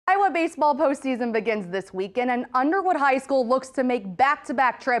Iowa baseball postseason begins this weekend, and Underwood High School looks to make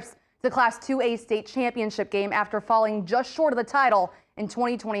back-to-back trips to Class 2A state championship game after falling just short of the title in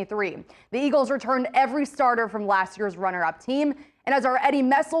 2023. The Eagles returned every starter from last year's runner-up team, and as our Eddie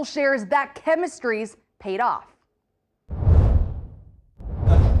Messel shares, that chemistry's paid off.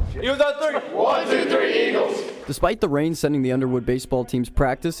 Eagles on three. 1, 2, 3, Eagles. Despite the rain sending the Underwood baseball team's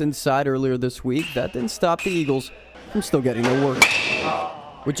practice inside earlier this week, that didn't stop the Eagles from still getting their work.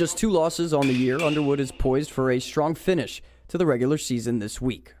 With just 2 losses on the year, Underwood is poised for a strong finish to the regular season this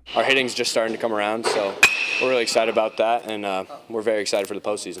week. Our hitting's just starting to come around, so we're really excited about that, and we're very excited for the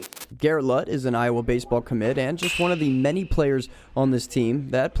postseason. Garrett Lutt is an Iowa baseball commit and just one of the many players on this team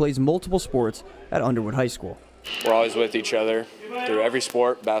that plays multiple sports at Underwood High School. We're always with each other through every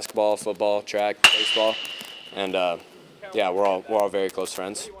sport: basketball, football, track, baseball, and yeah, we're all very close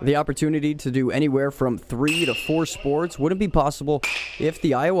friends. The opportunity to do anywhere from 3 to 4 sports wouldn't be possible if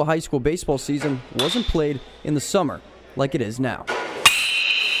the Iowa high school baseball season wasn't played in the summer like it is now.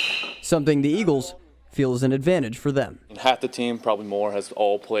 Something the Eagles feel is an advantage for them. Half the team, probably more, has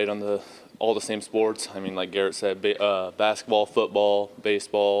all played on all the same sports. I mean, like Garrett said, basketball, football,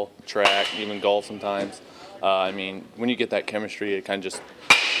 baseball, track, even golf sometimes. I mean, when you get that chemistry, it kind of just,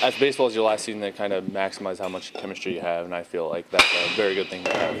 as baseball is your last season, they kind of maximize how much chemistry you have, and I feel like that's a very good thing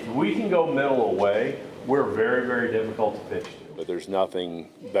to have. If we can go middle away, we're very, very difficult to pitch to. But there's nothing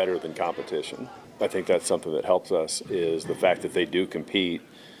better than competition. I think that's something that helps us, is the fact that they do compete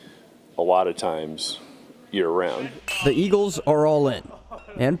a lot of times year-round. The Eagles are all in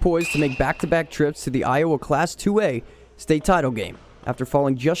and poised to make back-to-back trips to the Iowa Class 2A state title game after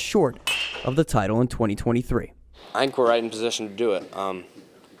falling just short of the title in 2023. I think we're right in position to do it. I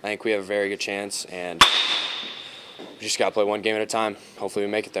think we have a very good chance, and we just got to play one game at a time. Hopefully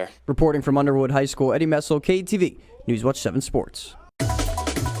we make it there. Reporting from Underwood High School, Eddie Messel, KTV News Watch 7 Sports.